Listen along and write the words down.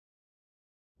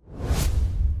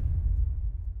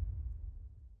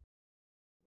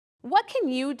What can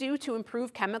you do to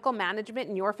improve chemical management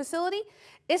in your facility?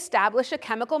 Establish a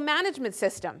chemical management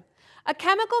system. A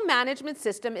chemical management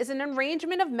system is an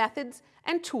arrangement of methods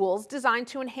and tools designed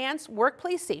to enhance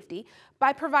workplace safety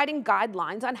by providing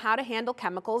guidelines on how to handle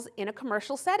chemicals in a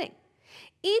commercial setting.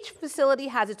 Each facility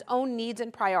has its own needs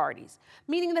and priorities,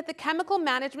 meaning that the chemical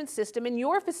management system in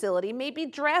your facility may be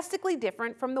drastically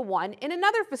different from the one in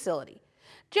another facility.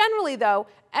 Generally, though,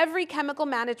 every chemical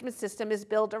management system is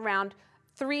built around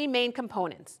three main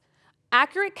components: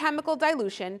 accurate chemical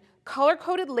dilution,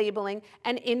 color-coded labeling,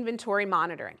 and inventory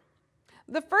monitoring.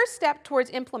 The first step towards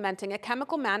implementing a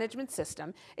chemical management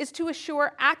system is to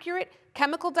assure accurate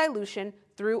chemical dilution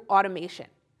through automation.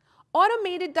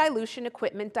 Automated dilution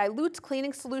equipment dilutes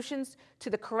cleaning solutions to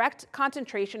the correct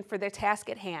concentration for their task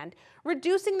at hand,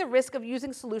 reducing the risk of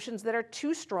using solutions that are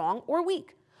too strong or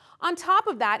weak. On top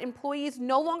of that, employees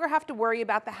no longer have to worry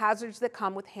about the hazards that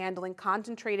come with handling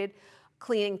concentrated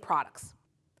cleaning products.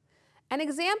 An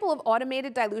example of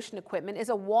automated dilution equipment is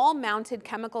a wall-mounted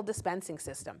chemical dispensing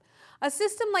system. A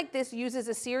system like this uses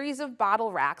a series of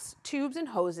bottle racks, tubes, and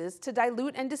hoses to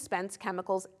dilute and dispense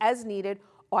chemicals as needed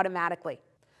automatically.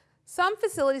 Some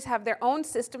facilities have their own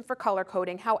system for color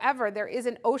coding. However, there is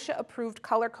an OSHA-approved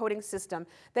color coding system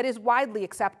that is widely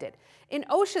accepted. In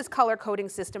OSHA's color coding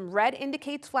system, red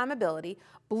indicates flammability,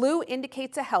 blue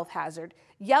indicates a health hazard,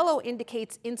 yellow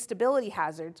indicates instability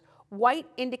hazards, white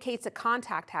indicates a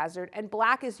contact hazard, and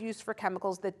black is used for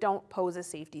chemicals that don't pose a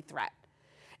safety threat.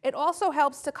 It also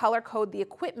helps to color code the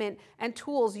equipment and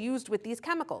tools used with these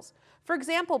chemicals. For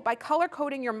example, by color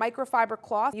coding your microfiber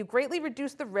cloth, you greatly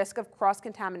reduce the risk of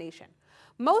cross-contamination.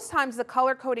 Most times, the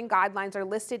color coding guidelines are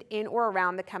listed in or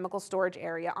around the chemical storage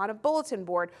area on a bulletin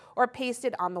board or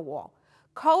pasted on the wall.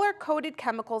 Color-coded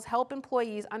chemicals help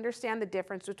employees understand the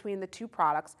difference between the two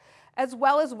products, as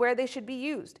well as where they should be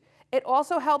used. It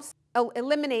also helps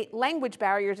eliminate language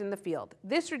barriers in the field.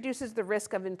 This reduces the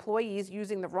risk of employees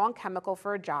using the wrong chemical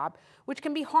for a job, which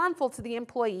can be harmful to the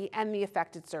employee and the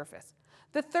affected surface.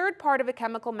 The third part of a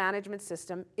chemical management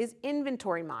system is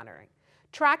inventory monitoring.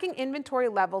 Tracking inventory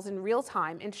levels in real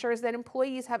time ensures that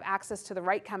employees have access to the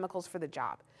right chemicals for the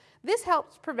job. This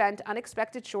helps prevent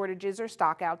unexpected shortages or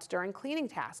stockouts during cleaning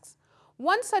tasks.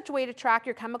 One such way to track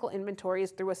your chemical inventory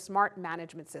is through a smart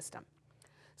management system.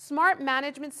 Smart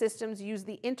management systems use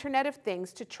the Internet of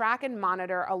Things to track and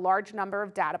monitor a large number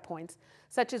of data points,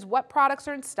 such as what products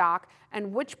are in stock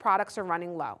and which products are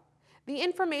running low. The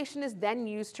information is then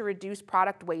used to reduce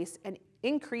product waste and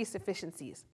increase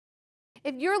efficiencies.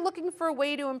 If you're looking for a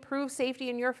way to improve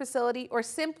safety in your facility or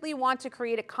simply want to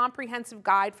create a comprehensive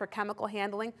guide for chemical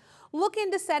handling, look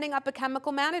into setting up a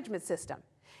chemical management system.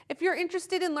 If you're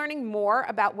interested in learning more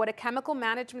about what a chemical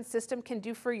management system can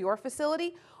do for your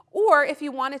facility, or if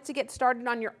you wanted to get started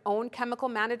on your own chemical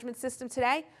management system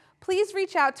today, please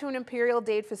reach out to an Imperial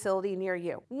Dade facility near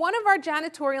you. One of our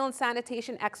janitorial and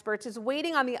sanitation experts is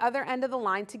waiting on the other end of the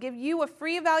line to give you a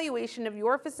free evaluation of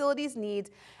your facility's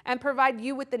needs and provide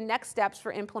you with the next steps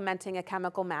for implementing a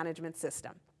chemical management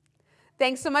system.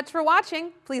 Thanks so much for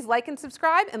watching. Please like and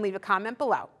subscribe and leave a comment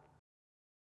below.